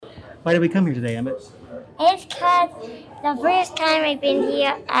Why did we come here today, Emmett? It's because the first time I've been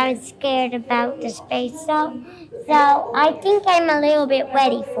here, I was scared about the space show. So I think I'm a little bit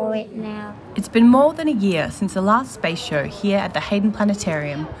ready for it now. It's been more than a year since the last space show here at the Hayden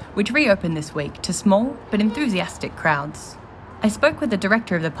Planetarium, which reopened this week to small but enthusiastic crowds. I spoke with the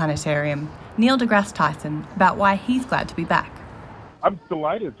director of the planetarium, Neil deGrasse Tyson, about why he's glad to be back. I'm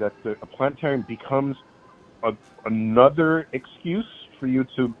delighted that the planetarium becomes another excuse for you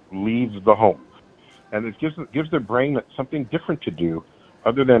to leave the home. And it gives their brain something different to do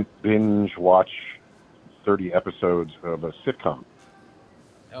other than binge watch 30 episodes of a sitcom.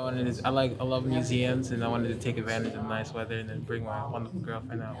 I love museums, and I wanted to take advantage of nice weather and then bring my wonderful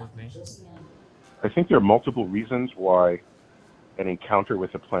girlfriend out with me. I think there are multiple reasons why an encounter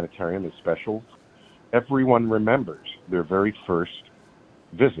with a planetarium is special. Everyone remembers their very first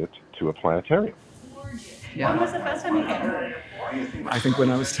visit to a planetarium. Yeah. When was the first time you came? I think when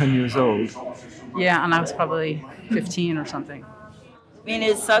I was 10 years old. Yeah, and I was probably 15 or something. I mean,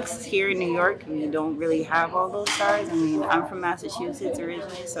 it sucks here in New York. We don't really have all those stars. I mean, I'm from Massachusetts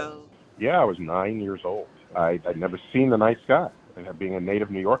originally, so... Yeah, I was 9 years old. I'd never seen the night sky. And being a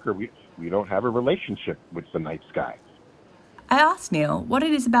native New Yorker, we don't have a relationship with the night sky. I asked Neil what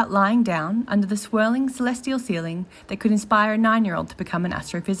it is about lying down under the swirling celestial ceiling that could inspire a 9-year-old to become an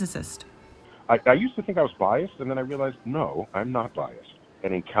astrophysicist. I used to think I was biased, and then I realized, no, I'm not biased.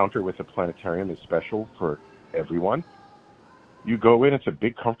 An encounter with a planetarium is special for everyone. You go in, it's a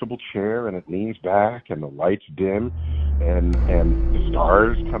big, comfortable chair, and it leans back, and the lights dim, and the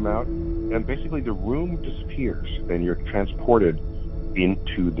stars come out, and basically the room disappears, and you're transported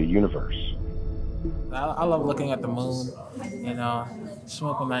into the universe. I love looking at the moon,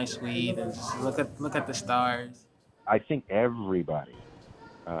 smoke a nice weed, and just look at the stars. I think everybody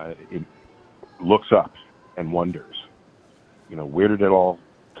looks up and wonders, where did it all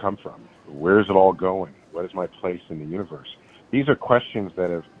come from? Where is it all going? What is my place in the universe? These are questions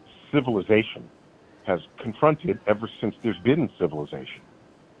that civilization has confronted ever since there's been civilization.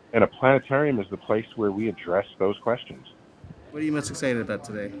 And a planetarium is the place where we address those questions. What are you most excited about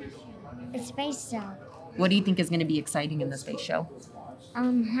today? The space show. What do you think is going to be exciting in the space show?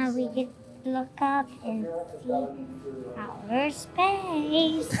 How we could look up and see outer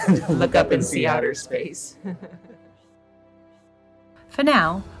space. Look up and see outer space. For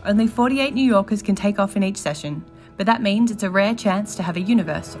now, only 48 New Yorkers can take off in each session, but that means it's a rare chance to have a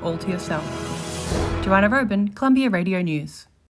universe all to yourself. Joanna Robin, Columbia Radio News.